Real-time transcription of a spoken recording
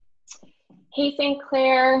Hey, St.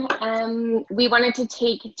 Clair. We wanted to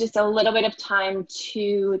take just a little bit of time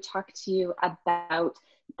to talk to you about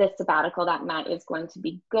the sabbatical that Matt is going to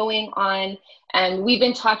be going on. And we've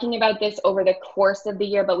been talking about this over the course of the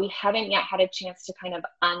year, but we haven't yet had a chance to kind of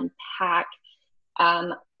unpack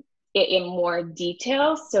it in more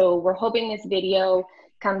detail. So we're hoping this video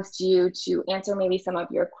comes to you to answer maybe some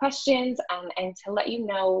of your questions and to let you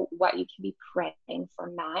know what you can be praying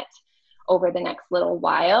for Matt over the next little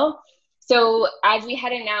while. So as we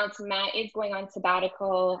had announced, Matt is going on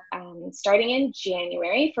sabbatical starting in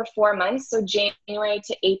January for 4 months. So January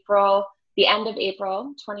to April, the end of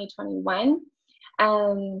April 2021.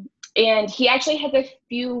 And he actually has a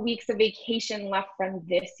few weeks of vacation left from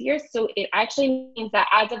this year. So it actually means that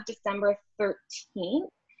as of December 13th,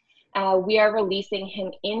 we are releasing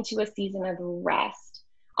him into a season of rest.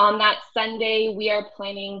 On that Sunday, we are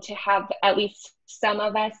planning to have at least some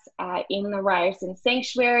of us in the Ryerson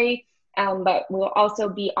Sanctuary, but we'll also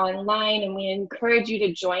be online, and we encourage you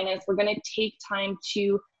to join us. We're going to take time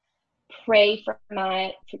to pray for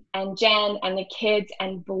Matt and Jen and the kids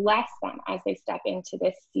and bless them as they step into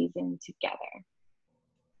this season together.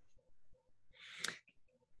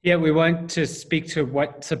 Yeah, we want to speak to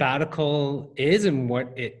what sabbatical is and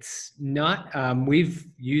what it's not. We've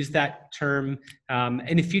used that term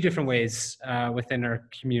in a few different ways within our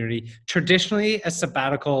community. Traditionally, a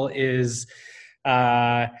sabbatical is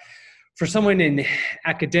for someone in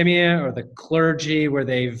academia or the clergy where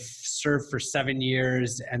they've served for 7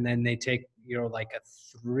 years and then they take, like a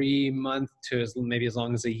 3 month to maybe as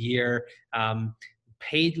long as a year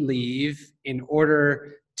paid leave in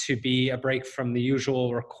order to be a break from the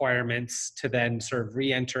usual requirements to then sort of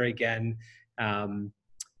re-enter again,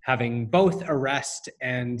 having both a rest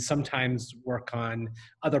and sometimes work on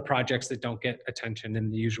other projects that don't get attention in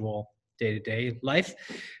the usual day-to-day life.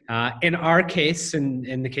 In our case,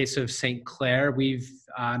 in the case of St. Clair, we've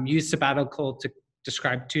used sabbatical to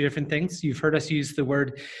describe two different things. You've heard us use the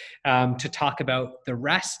word to talk about the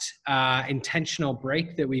rest, intentional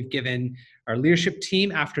break that we've given our leadership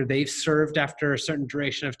team after they've served after a certain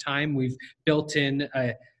duration of time. We've built in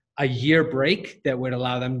a year break that would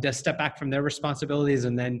allow them to step back from their responsibilities,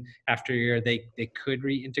 and then after a year they could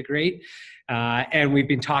reintegrate. And we've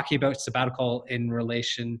been talking about sabbatical in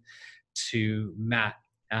relation to Matt.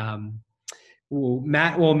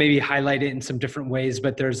 Matt will maybe highlight it in some different ways,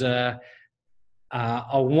 but there's a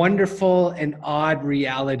wonderful and odd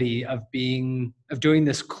reality of doing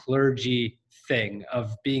this clergy thing,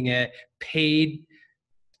 of being a paid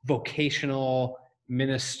vocational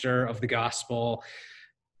minister of the gospel.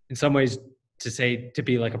 In some ways, to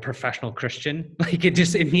be like a professional Christian, like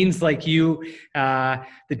it means like the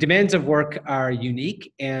demands of work are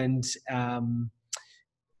unique, and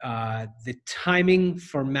the timing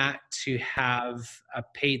for Matt to have a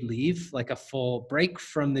paid leave, like a full break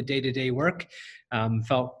from the day-to-day work,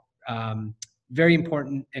 felt very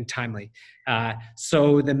important and timely.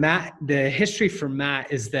 So the history for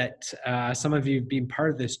Matt is that some of you have been part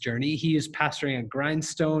of this journey. He is pastoring a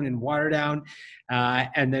Grindstone in Waterdown,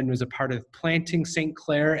 and then was a part of planting St.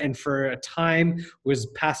 Clair, and for a time was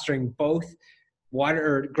pastoring both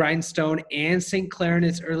Grindstone and St. Clair in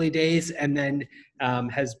its early days, and then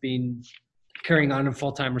has been carrying on a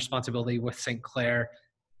full-time responsibility with St. Clair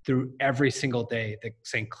through every single day that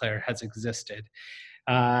St. Clair has existed.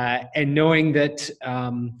 And knowing that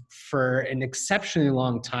for an exceptionally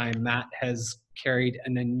long time, Matt has carried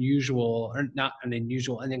an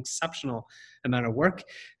exceptional amount of work.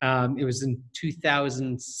 It was in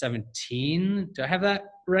 2017. Do I have that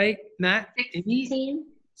right, Matt? 16.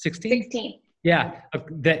 16? Yeah,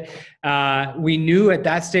 that we knew at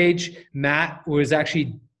that stage, Matt was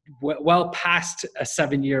actually well past a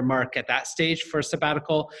 7-year mark at that stage for a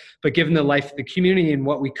sabbatical, but given the life of the community and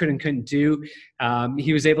what we could and couldn't do,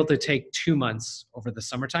 he was able to take 2 months over the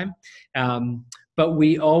summertime. But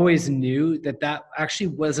we always knew that actually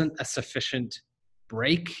wasn't a sufficient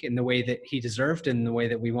break in the way that he deserved, and the way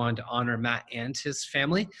that we wanted to honor Matt and his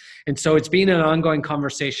family. And so it's been an ongoing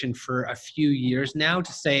conversation for a few years now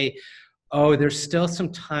to say, there's still some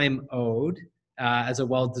time owed as a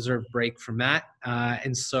well-deserved break for Matt.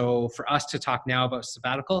 And so for us to talk now about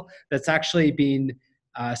sabbatical, that's actually been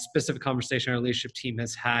a specific conversation our leadership team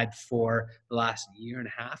has had for the last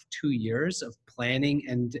 2 years of planning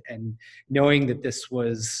and knowing that this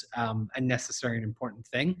was a necessary and important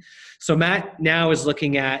thing. So Matt now is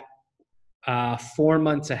looking at 4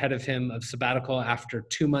 months ahead of him of sabbatical after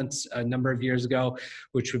 2 months a number of years ago,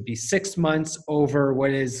 which would be 6 months over what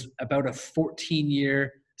is about a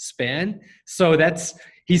 14-year span. So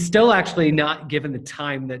he's still actually not given the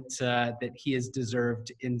time that he has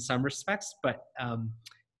deserved in some respects, but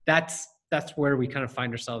that's that's where we kind of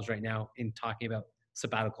find ourselves right now in talking about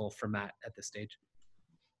sabbatical for Matt at this stage.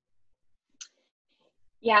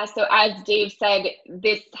 Yeah, so as Dave said,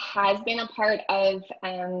 this has been a part of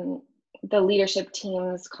the leadership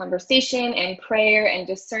team's conversation and prayer and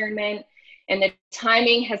discernment. And the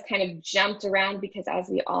timing has kind of jumped around because, as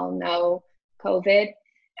we all know, COVID.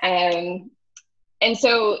 And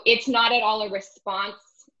so it's not at all a response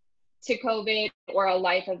to COVID or a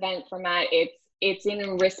life event for Matt. It's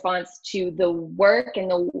in response to the work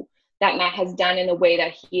and that Matt has done in the way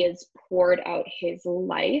that he has poured out his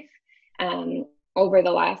life over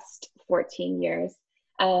the last 14 years.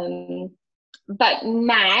 But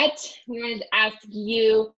Matt, we wanted to ask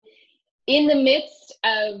you, in the midst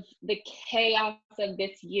of the chaos of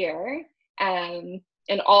this year and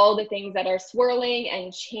all the things that are swirling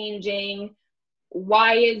and changing,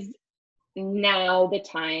 why is now the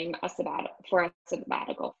time for a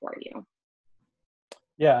sabbatical for you?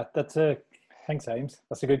 Yeah, thanks, Ames.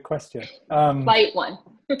 That's a good question. Light one.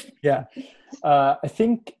 Yeah, I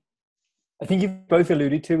think you've both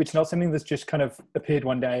alluded to, it's not something that's just kind of appeared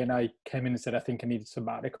one day and I came in and said, I think I need a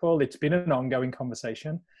sabbatical. It's been an ongoing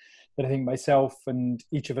conversation that I think myself and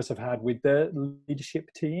each of us have had with the leadership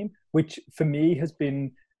team, which for me has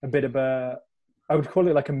been a bit of I would call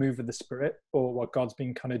it like a move of the spirit, or what God's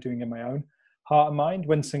been kind of doing in my own heart and mind.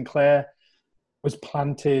 When St. Clair was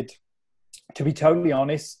planted, to be totally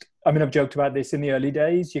honest, I mean, I've joked about this in the early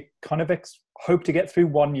days, you kind of hope to get through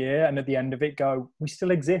 1 year and at the end of it go, we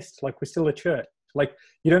still exist, like we're still a church. Like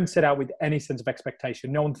you don't set out with any sense of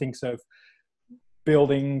expectation. No one thinks of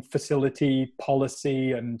building facility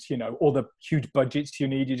policy and, you know, all the huge budgets you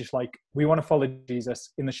need. You're just like, we want to follow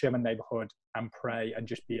Jesus in the Sherman neighborhood and pray and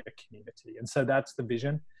just be a community. And so that's the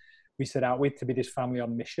vision we set out with, to be this family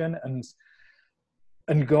on mission.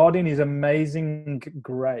 And God in his amazing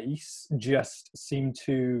grace just seemed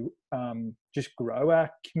to just grow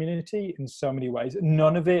our community in so many ways.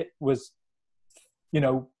 None of it was, you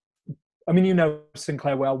know, I mean, you know St.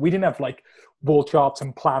 Clair well, we didn't have like wall charts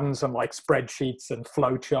and plans and like spreadsheets and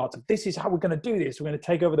flow charts. This is how we're going to do this. We're going to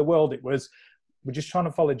take over the world. We're just trying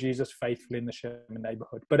to follow Jesus faithfully in the Sherman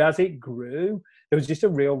neighborhood. But as it grew, there was just a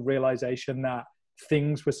real realization that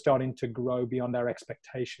things were starting to grow beyond our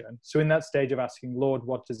expectation. So in that stage of asking, Lord,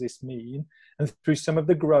 what does this mean? And through some of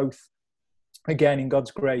the growth, again, in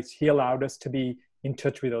God's grace, he allowed us to be in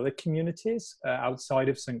touch with other communities outside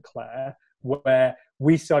of St. Clair, where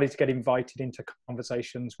we started to get invited into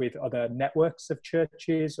conversations with other networks of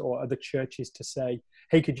churches or other churches to say,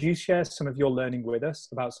 hey, could you share some of your learning with us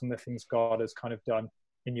about some of the things God has kind of done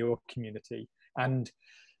in your community? And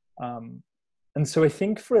so I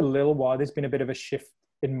think for a little while, there's been a bit of a shift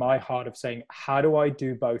in my heart of saying, how do I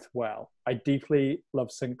do both well? I deeply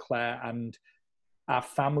love St. Clair and our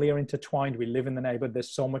family are intertwined. We live in the neighborhood.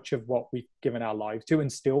 There's so much of what we've given our lives to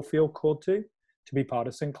and still feel called to be part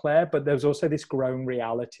of St. Clair. But there's also this growing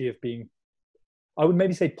reality of being, I would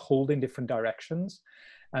maybe say, pulled in different directions.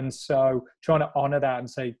 And so trying to honor that and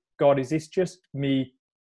say, God, is this just me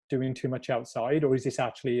doing too much outside? Or is this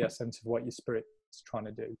actually a sense of what your Spirit is trying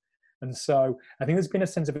to do? And so I think there's been a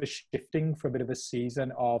sense of a shifting for a bit of a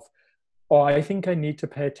season of, oh, I think I need to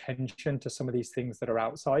pay attention to some of these things that are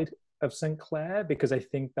outside of St. Clair, because I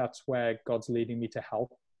think that's where God's leading me to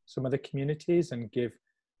help some of the communities and give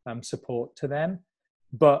support to them.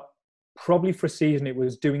 But probably for a season, it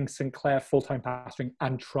was doing St. Clair full-time pastoring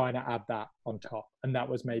and trying to add that on top. And that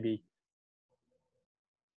was maybe,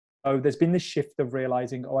 there's been this shift of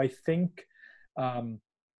realizing, I think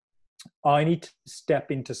I need to step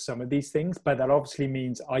into some of these things, but that obviously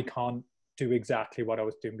means I can't do exactly what I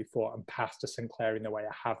was doing before and pastor St. Clair in the way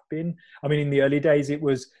I have been. I mean, in the early days, it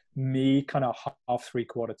was me kind of half,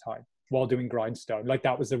 3/4 time while doing Grindstone. Like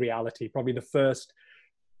that was the reality. Probably the first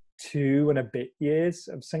 2 and a bit years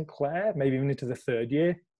of St. Clair, maybe even into the 3rd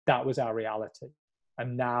year, that was our reality.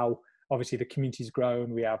 And now, obviously, the community's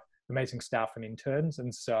grown. We have amazing staff and interns.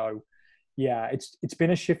 And so, yeah, it's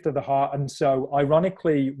been a shift of the heart. And so,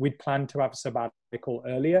 ironically, we'd planned to have a sabbatical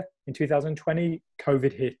earlier in 2020.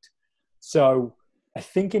 COVID hit. So I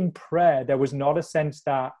think in prayer, there was not a sense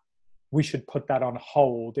that we should put that on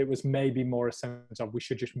hold. It was maybe more a sense of we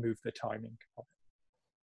should just move the timing of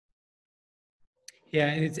it. Yeah,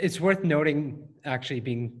 and it's worth noting, actually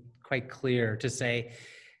being quite clear to say,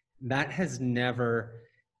 Matt has never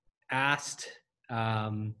asked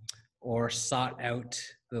or sought out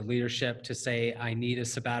the leadership to say, I need a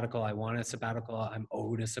sabbatical, I want a sabbatical, I'm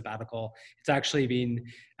owed a sabbatical. It's actually been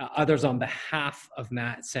others on behalf of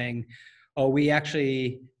Matt saying, oh, we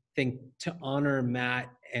actually think to honor Matt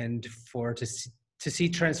and to to see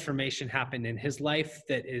transformation happen in his life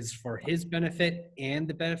that is for his benefit and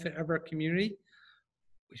the benefit of our community.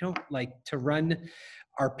 We don't like to run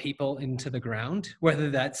our people into the ground, whether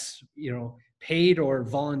that's, paid or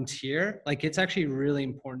volunteer. Like, it's actually really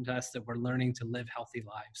important to us that we're learning to live healthy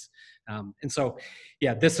lives. And so,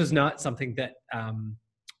 yeah, this is not something that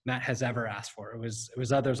Matt has ever asked for. It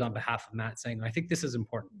was others on behalf of Matt saying, I think this is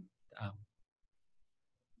important.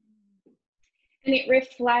 And it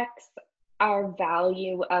reflects our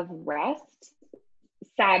value of rest.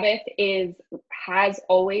 Sabbath has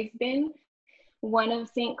always been one of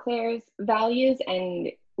St. Clair's values, and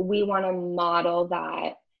we want to model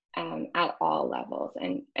that at all levels.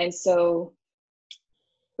 And so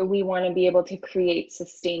we want to be able to create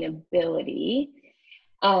sustainability.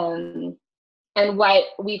 And what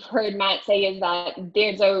we've heard Matt say is that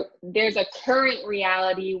there's a current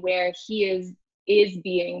reality where he is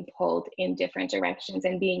being pulled in different directions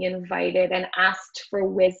and being invited and asked for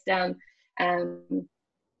wisdom.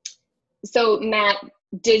 So Matt,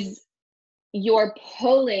 does your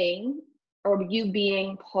pulling or you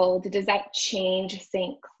being pulled, does that change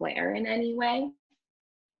St. Clair in any way?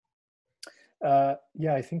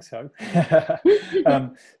 Yeah, I think so.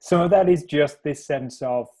 Some of that is just this sense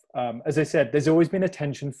of, as I said, there's always been a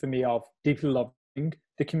tension for me of deeply loving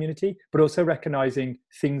the community, but also recognizing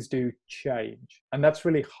things do change. And that's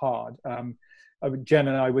really hard. Jen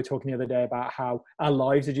and I were talking the other day about how our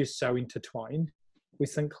lives are just so intertwined with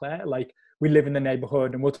St. Clair. Like, we live in the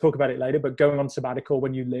neighborhood, and we'll talk about it later, but going on sabbatical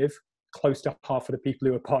when you live close to half of the people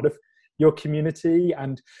who are part of your community,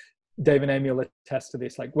 and Dave and Amy will attest to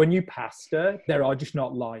this, like, when you pastor, there are just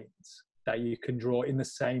not lines that you can draw in the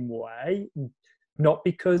same way, not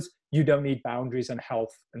because you don't need boundaries and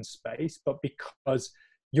health and space, but because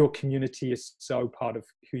your community is so part of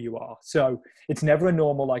who you are. So it's never a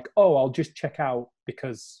normal, like, oh, I'll just check out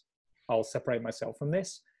because I'll separate myself from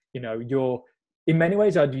this. You're, in many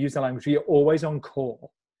ways, I'd use the language, you're always on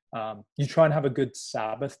call. You try and have a good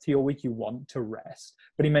Sabbath to your week, you want to rest,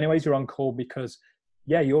 but in many ways you're on call because,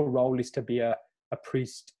 yeah, your role is to be a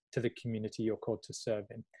priest to the community you're called to serve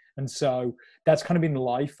in. And so that's kind of been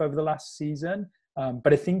life over the last season.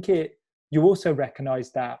 But I think you also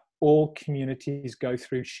recognize that all communities go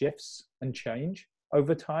through shifts and change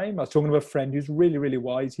over time. I was talking to a friend who's really, really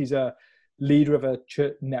wise. He's a leader of a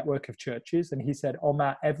network of churches. And he said, oh,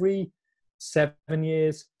 Matt, every 7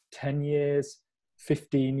 years, 10 years,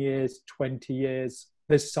 15 years, 20 years,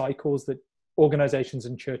 there's cycles that organizations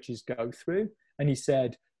and churches go through. And he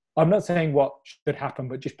said, I'm not saying what should happen,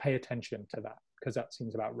 but just pay attention to that, because that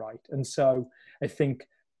seems about right. And so I think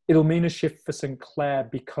it'll mean a shift for St. Clair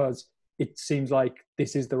because it seems like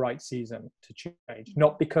this is the right season to change.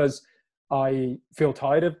 Not because I feel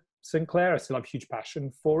tired of St. Clair, I still have huge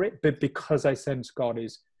passion for it, but because I sense God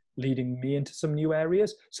is leading me into some new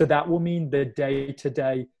areas. So that will mean the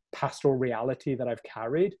day-to-day pastoral reality that I've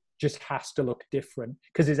carried just has to look different,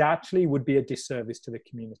 because it actually would be a disservice to the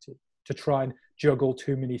community to try and juggle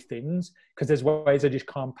too many things, because there's ways I just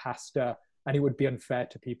can't pastor, and it would be unfair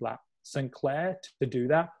to people at St. Clair to do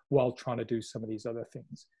that while trying to do some of these other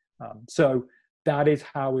things. So that is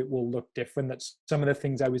how it will look different. That's some of the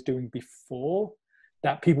things I was doing before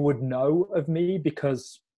that people would know of me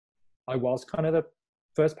because I was kind of the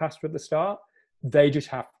first pastor at the start. They just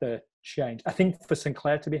have to change, I think, for St.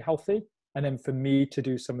 Clair to be healthy, and then for me to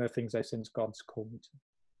do some of the things I sense God's called me to.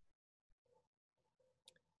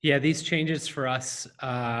 Yeah, these changes for us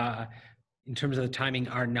in terms of the timing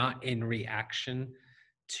are not in reaction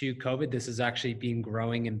to COVID. This is actually been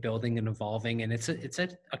growing and building and evolving, and it's a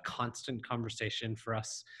constant conversation for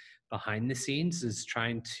us behind the scenes, is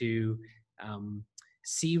trying to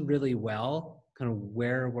see really well kind of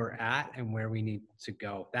where we're at and where we need to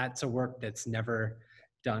go. That's a work that's never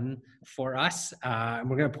done for us. And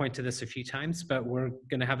we're going to point to this a few times, but we're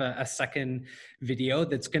going to have a second video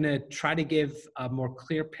that's going to try to give a more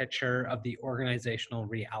clear picture of the organizational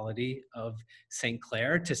reality of St.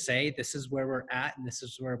 Clair, to say this is where we're at and this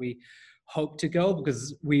is where we hope to go,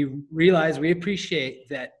 because we realize, we appreciate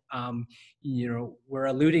that, we're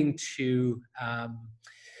alluding to,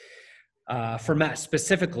 for Matt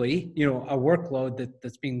specifically, a workload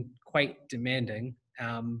that's been quite demanding,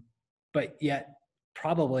 but yet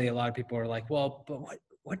probably a lot of people are like, well, but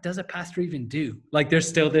what does a pastor even do? Like, there's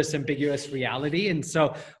still this ambiguous reality. And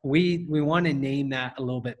so we want to name that a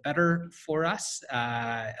little bit better for us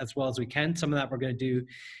as well as we can. Some of that we're going to do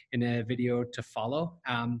in a video to follow.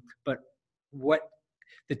 But what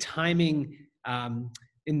the timing,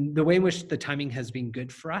 in the way in which the timing has been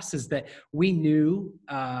good for us, is that we knew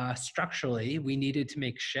structurally we needed to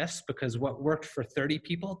make shifts, because what worked for 30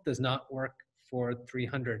 people does not work for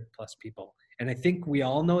 300 plus people. And I think we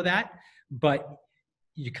all know that, but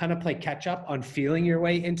you kind of play catch up on feeling your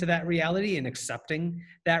way into that reality and accepting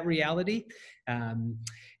that reality.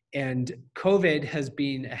 And COVID has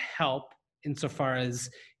been a help insofar as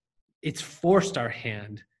it's forced our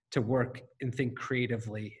hand to work and think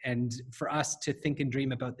creatively, and for us to think and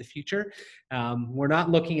dream about the future. We're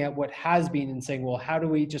not looking at what has been and saying, well, how do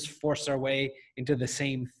we just force our way into the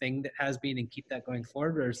same thing that has been and keep that going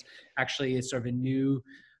forward? There's actually a sort of a new,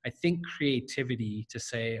 I think, creativity to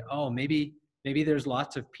say, oh, maybe there's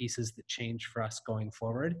lots of pieces that change for us going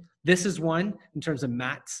forward. This is one in terms of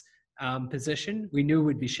Matt's position. We knew it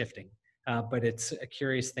would be shifting, but it's a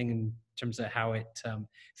curious thing in terms of how it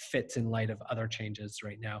fits in light of other changes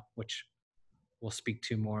right now, which we'll speak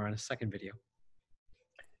to more on a second video.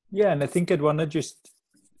 Yeah, and I think I'd want to just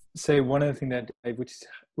say one other thing there, Dave,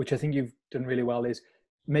 which I think you've done really well, is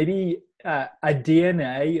maybe a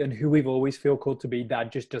DNA and who we've always feel called to be,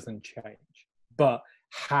 that just doesn't change. But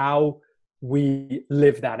how we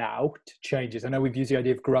live that out changes. I know we've used the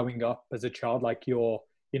idea of growing up as a child, like you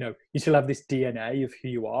still have this DNA of who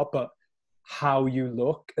you are, but how you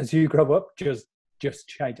look as you grow up just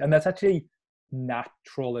change. And that's actually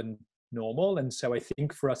natural and normal. And so I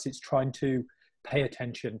think for us, it's trying to pay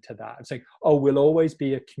attention to that. It's like, oh, we'll always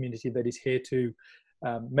be a community that is here to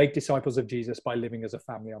make disciples of Jesus by living as a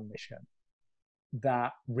family on mission.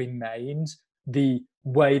 That remains. The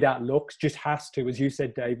way that looks just has to, as you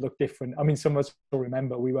said, Dave, look different. I mean, some of us will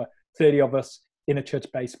remember we were 30 of us in a church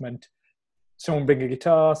basement. Someone bring a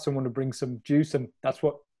guitar, someone would bring some juice, and that's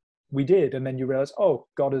what we did. And then you realize, oh,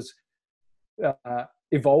 God has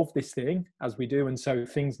evolved this thing as we do. And so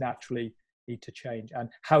things naturally need to change. And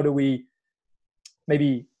how do we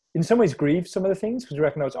maybe in some ways grieve some of the things, because we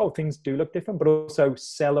recognize, oh, things do look different, but also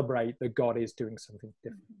celebrate that God is doing something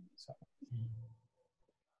different. So.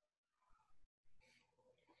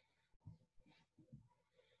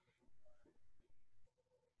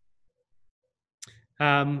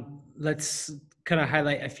 Let's kind of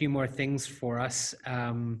highlight a few more things for us.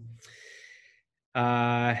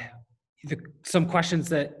 Some questions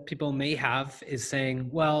that people may have is saying,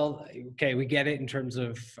 well, okay, we get it in terms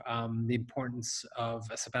of the importance of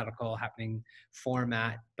a sabbatical happening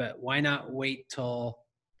format, but why not wait till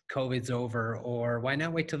COVID's over, or why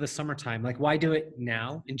not wait till the summertime? Like, why do it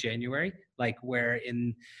now in January? Like, where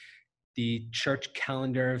in the church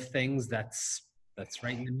calendar of things, that's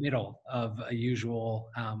right in the middle of a usual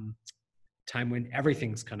time when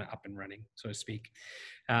everything's kind of up and running, so to speak.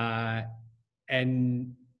 I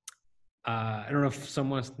don't know if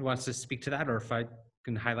someone wants to speak to that, or if I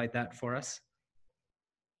can highlight that for us.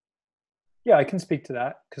 Yeah, I can speak to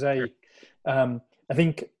that, because I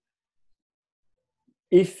think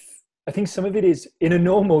some of it is in a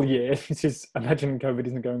normal year, which is, imagining COVID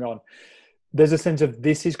isn't going on, there's a sense of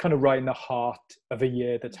this is kind of right in the heart of a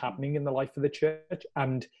year that's happening in the life of the church.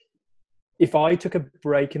 And if I took a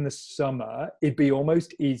break in the summer, it'd be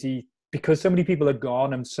almost easy, because so many people are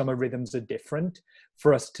gone and summer rhythms are different,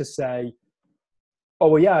 for us to say, oh,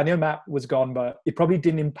 well, yeah, I know Matt was gone, but it probably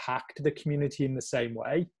didn't impact the community in the same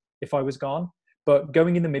way if I was gone. But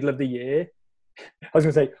going in the middle of the year, I was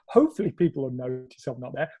going to say, hopefully people will notice I'm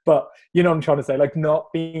not there. But you know what I'm trying to say? Like, not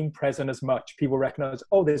being present as much, people recognize,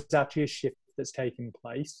 oh, there's actually a shift that's taking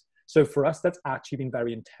place. So for us, that's actually been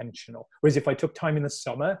very intentional. Whereas if I took time in the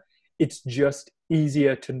summer, it's just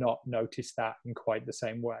easier to not notice that in quite the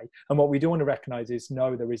same way. And what we do want to recognize is,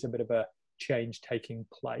 no, there is a bit of a change taking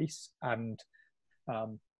place. And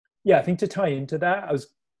I think to tie into that, I was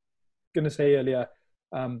going to say earlier,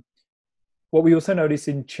 what we also notice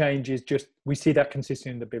in change is just, we see that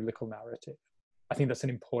consistent in the biblical narrative. I think that's an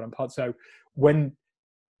important part. So when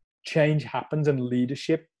change happens and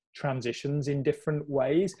leadership transitions in different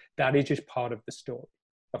ways, that is just part of the story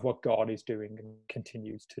of what God is doing and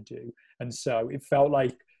continues to do. And so it felt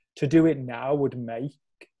like to do it now would make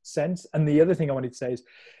sense. And the other thing I wanted to say is,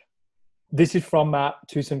 this is from Matt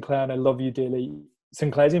to St. Clair, and I love you dearly.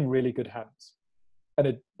 St. Clair's in really good hands.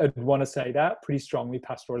 And I'd want to say that pretty strongly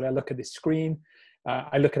pastorally. I look at this screen,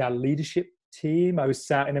 I look at our leadership team. I was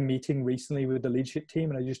sat in a meeting recently with the leadership team,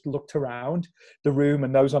 and I just looked around the room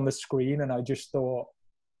and those on the screen, and I just thought,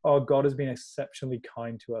 oh, God has been exceptionally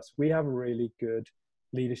kind to us. We have really good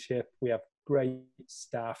leadership. We have great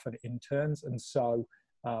staff and interns. And so,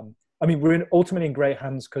 we're ultimately in great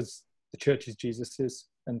hands, because the church is Jesus's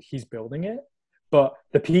and he's building it. But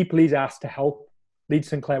the people he's asked to help lead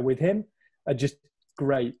St. Clair with him are just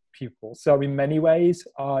great people. So in many ways,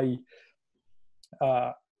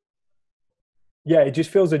 it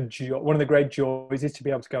just feels a joy. One of the great joys is to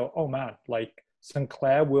be able to go, oh man, like St.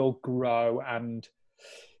 Clair will grow and,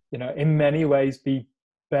 in many ways be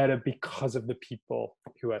better because of the people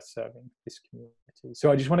who are serving this community.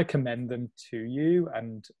 So I just want to commend them to you,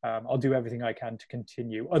 and I'll do everything I can to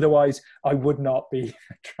continue. Otherwise, I would not be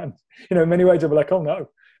in many ways I'd be like, oh no,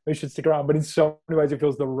 we should stick around. But in so many ways, it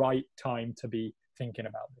feels the right time to be thinking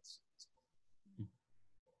about this.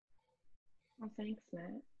 Well, thanks,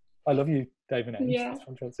 Matt. I love you, Dave and Ames. Yeah.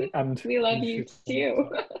 And we love you too.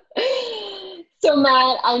 So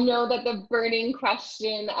Matt, I know that the burning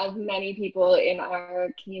question of many people in our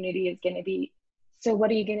community is going to be, so what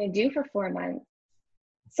are you going to do for 4 months?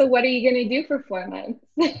 So what are you going to do for 4 months?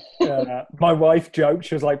 My wife joked,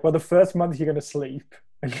 she was like, well, the first month you're going to sleep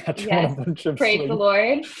and catch on a bunch of praise sleep. the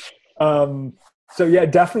Lord. So yeah,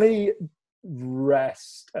 definitely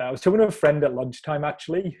rest. I was talking to a friend at lunchtime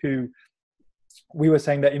actually, who we were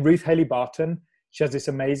saying that in Ruth Haley Barton, she has this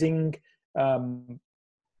amazing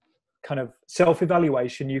kind of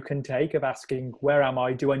self-evaluation you can take of asking, where am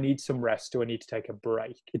I? Do I need some rest? Do I need to take a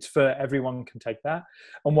break? It's for everyone can take that.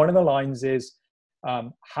 And one of the lines is,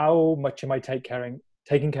 how much am I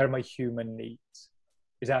taking care of my human needs?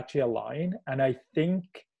 Is actually a line. And I think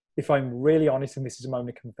if I'm really honest, and this is a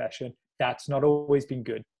moment of confession, that's not always been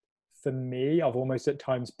good for me. I've almost at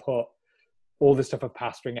times put all the stuff of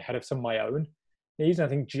pastoring ahead of some of my own needs. And I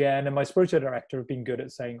think Jen and my spiritual director have been good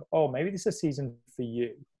at saying, oh, maybe this is a season for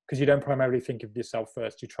you, because you don't primarily think of yourself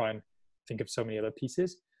first. You try and think of so many other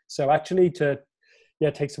pieces. So actually to,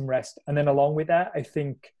 take some rest. And then along with that, I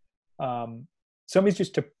think some is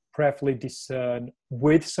just to prayerfully discern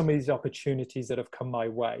with some of these opportunities that have come my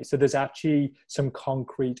way. So there's actually some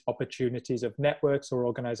concrete opportunities of networks or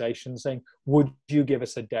organizations saying, would you give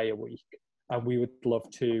us a day a week? And we would love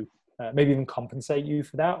to maybe even compensate you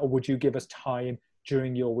for that. Or would you give us time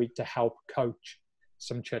during your week to help coach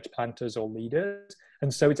some church planters or leaders?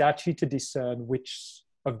 And so it's actually to discern which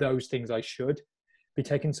of those things I should be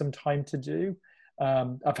taking some time to do.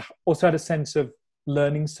 I've also had a sense of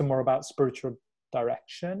learning some more about spiritual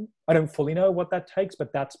direction. I don't fully know what that takes,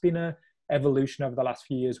 but that's been an evolution over the last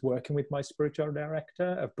few years working with my spiritual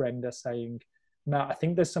director, of Brenda saying, Matt, I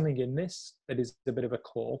think there's something in this that is a bit of a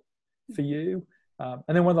call for you. And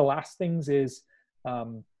then one of the last things is,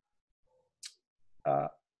 over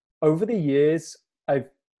the years, I've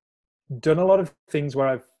done a lot of things where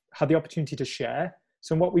I've had the opportunity to share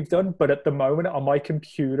some what we've done, but at the moment on my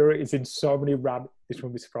computer is in so many this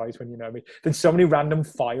won't be surprised when you know me, there's so many random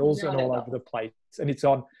files and all over the place. And it's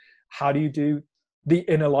on how do you do the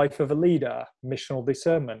inner life of a leader, missional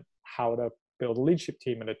discernment, how to build a leadership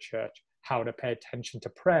team in a church, how to pay attention to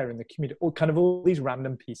prayer in the community, all these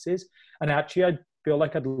random pieces. And actually I feel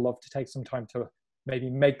like I'd love to take some time to maybe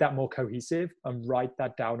make that more cohesive and write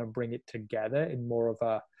that down and bring it together in more of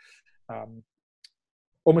a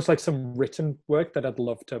almost like some written work that I'd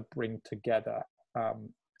love to bring together.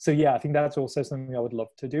 So yeah, I think that's also something I would love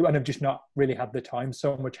to do. And I've just not really had the time.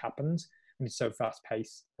 So much happens and it's so fast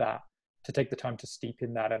paced that to take the time to steep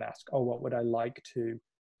in that and ask, oh, what would I like to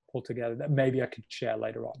pull together that maybe I could share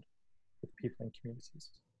later on with people in communities.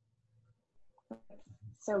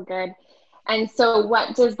 So good. And so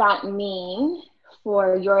what does that mean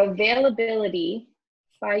for your availability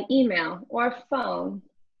by email or phone?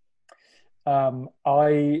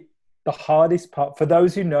 The hardest part, for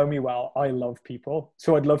those who know me well, I love people.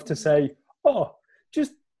 So I'd love to say, oh,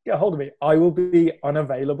 just get a hold of me. I will be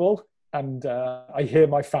unavailable. And I hear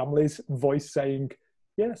my family's voice saying,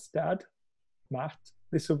 yes, Dad, Matt,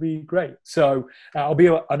 this will be great. So I'll be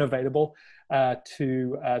unavailable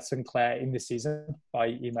to Clair in this season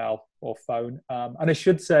by email or phone. And I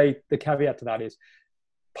should say the caveat to that is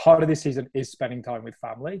part of this season is spending time with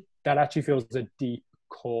family. That actually feels a deep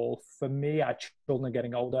call for me. Our children are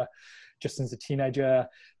getting older. Justin's a teenager.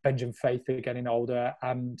 Benjamin Faith are getting older.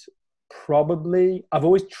 And probably I've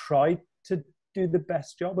always tried to do the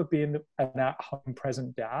best job of being an at-home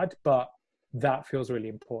present dad, but that feels really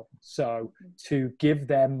important. So to give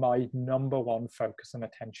them my number one focus and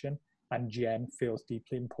attention, and Jen feels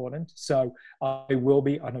deeply important. So I will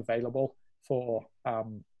be unavailable for,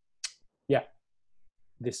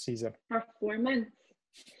 this season. For 4 months.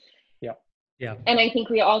 Yeah. And I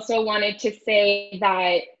think we also wanted to say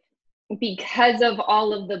that because of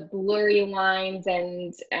all of the blurry lines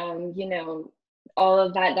and, all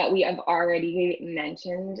of that we have already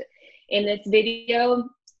mentioned in this video,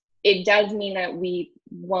 it does mean that we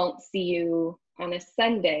won't see you on a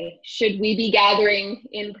Sunday, should we be gathering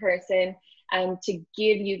in person, to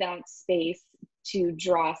give you that space to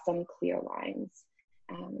draw some clear lines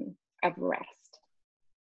of rest.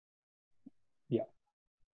 Yeah.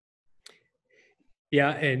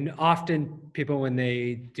 Yeah, and often people, when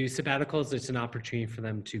they do sabbaticals, it's an opportunity for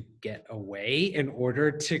them to get away in order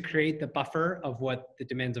to create the buffer of what the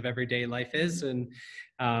demands of everyday life is. And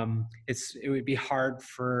it would be hard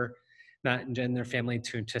for Matt and Jen, their family,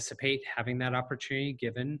 to anticipate having that opportunity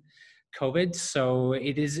given COVID. So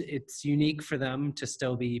it's unique for them to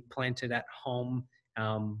still be planted at home,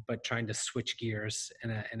 but trying to switch gears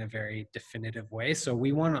in a very definitive way. So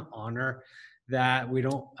we want to honor that.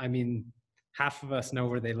 Half of us know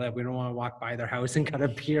where they live. We don't want to walk by their house and kind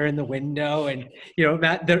of peer in the window. And,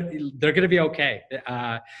 Matt, they're going to be okay.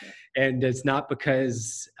 And it's not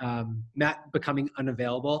because Matt becoming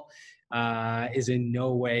unavailable is in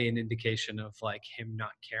no way an indication of like him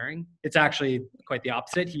not caring. It's actually quite the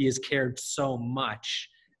opposite. He has cared so much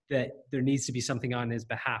that there needs to be something on his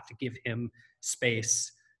behalf to give him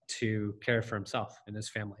space to care for himself and his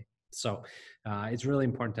family. So it's really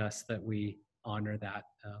important to us that we honor that.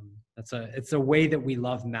 It's a way that we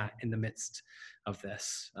love Matt in the midst of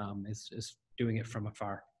this, is doing it from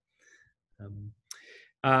afar.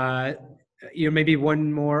 Maybe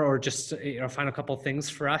one more, or just final couple of things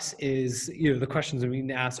for us is the questions that we need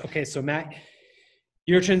to ask. Okay, so Matt,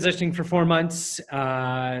 you're transitioning for 4 months.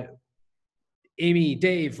 Amy,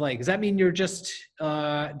 Dave, does that mean you're just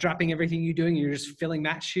dropping everything you're doing? You're just filling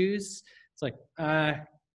Matt's shoes? It's like,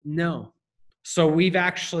 no. So we've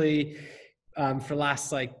actually, for the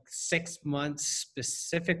last 6 months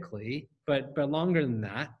specifically, but longer than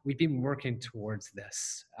that, we've been working towards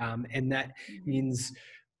this. And that means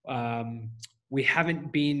we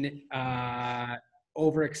haven't been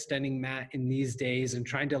overextending Matt in these days and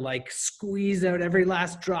trying to squeeze out every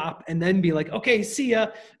last drop and then be like, okay, see ya.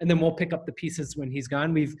 And then we'll pick up the pieces when he's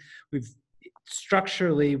gone. We've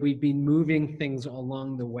structurally, we've been moving things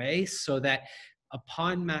along the way so that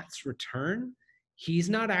upon Matt's return, he's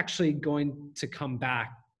not actually going to come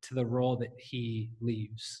back to the role that he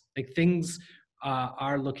leaves. Things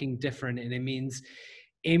are looking different, and it means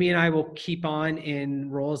Amy and I will keep on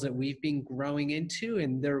in roles that we've been growing into,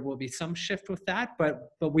 and there will be some shift with that,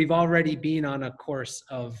 but we've already been on a course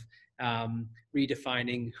of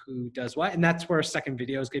redefining who does what, and that's where a second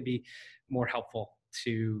video is going to be more helpful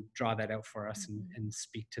to draw that out for us and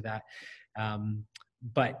speak to that.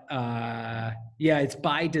 It's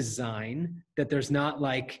by design that there's not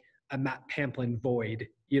a Matt Pamplin void,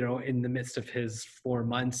 in the midst of his 4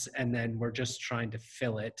 months, and then we're just trying to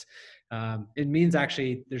fill it. It means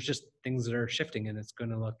actually there's just things that are shifting, and it's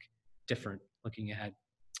going to look different looking ahead.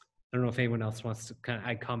 I don't know if anyone else wants to kind of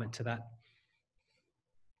add comment to that.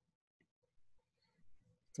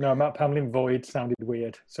 No, Matt Pamplin void sounded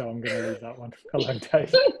weird, so I'm going to leave that one alone,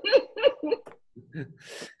 Dave.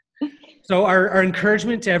 So our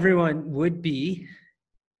encouragement to everyone would be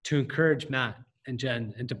to encourage Matt and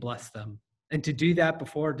Jen and to bless them, and to do that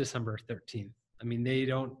before December 13th. I mean, they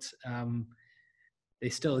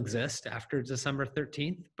still exist after December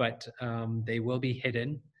 13th, but they will be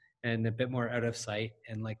hidden and a bit more out of sight.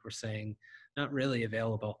 And like we're saying, not really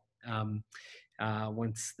available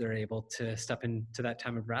once they're able to step into that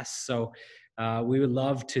time of rest. So we would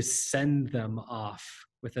love to send them off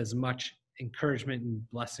with as much encouragement and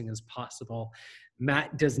blessing as possible.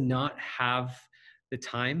 Matt does not have the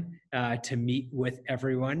time to meet with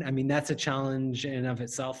everyone. I mean, that's a challenge in and of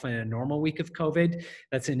itself in a normal week of COVID.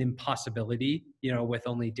 That's an impossibility, with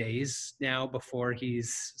only days now before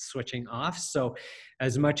he's switching off. So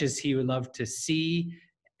as much as he would love to see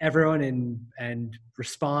everyone and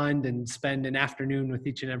respond and spend an afternoon with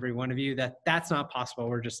each and every one of you, that's not possible.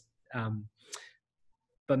 We're just,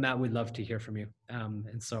 but Matt would love to hear from you.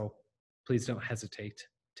 And so please don't hesitate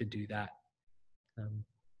to do that.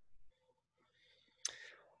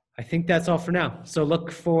 I think that's all for now. So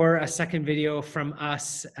look for a second video from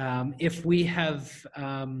us. If we have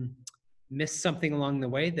missed something along the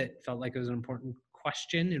way that felt like it was an important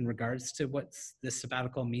question in regards to what this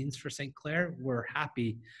sabbatical means for St. Clair, we're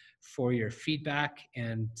happy for your feedback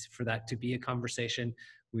and for that to be a conversation.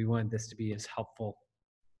 We want this to be as helpful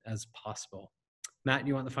as possible. Matt,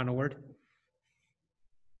 you want the final word?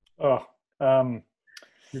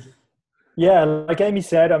 Yeah, like Amy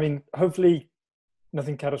said, I mean, hopefully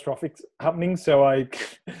nothing catastrophic happening, so I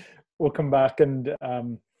will come back. And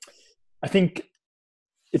I think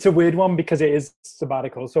it's a weird one because it is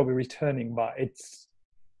sabbatical, so we're returning, but it's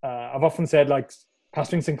I've often said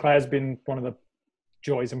pastoring St. Clair has been one of the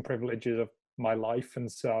joys and privileges of my life, and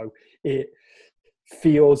so it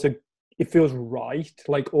feels right.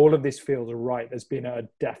 All of this feels right. There's been a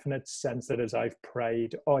definite sense that as I've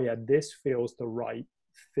prayed, oh yeah, this feels the right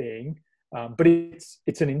thing. But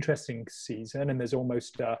it's an interesting season, and there's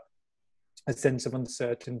almost a sense of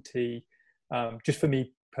uncertainty, just for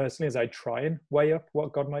me personally as I try and weigh up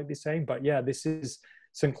what God might be saying. But yeah, this is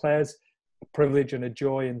St. Clair's a privilege and a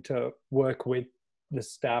joy, and to work with the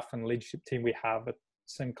staff and leadership team we have at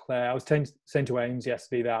St. Clair. I was saying to Ames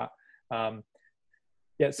yesterday that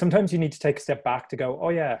sometimes you need to take a step back to go, oh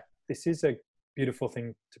yeah, this is a beautiful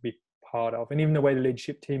thing to be part of. And even the way the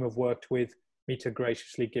leadership team have worked with me to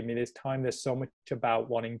graciously give me this time, there's so much about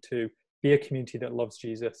wanting to be a community that loves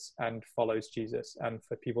Jesus and follows Jesus, and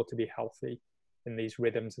for people to be healthy in these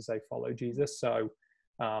rhythms as they follow Jesus. So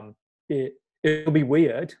it'll be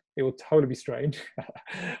weird. It will totally be strange.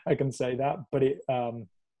 I can say that, but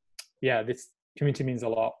this community means a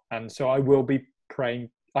lot. And so I will be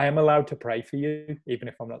praying. I am allowed to pray for you, even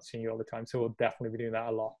if I'm not seeing you all the time. So we'll definitely be doing that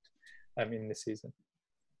a lot in this season.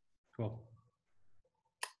 Cool.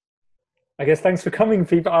 I guess thanks for coming,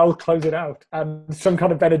 people. I'll close it out. And some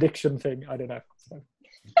kind of benediction thing. I don't know. So.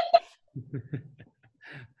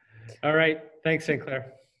 All right. Thanks, St.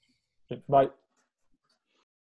 Clair. Bye.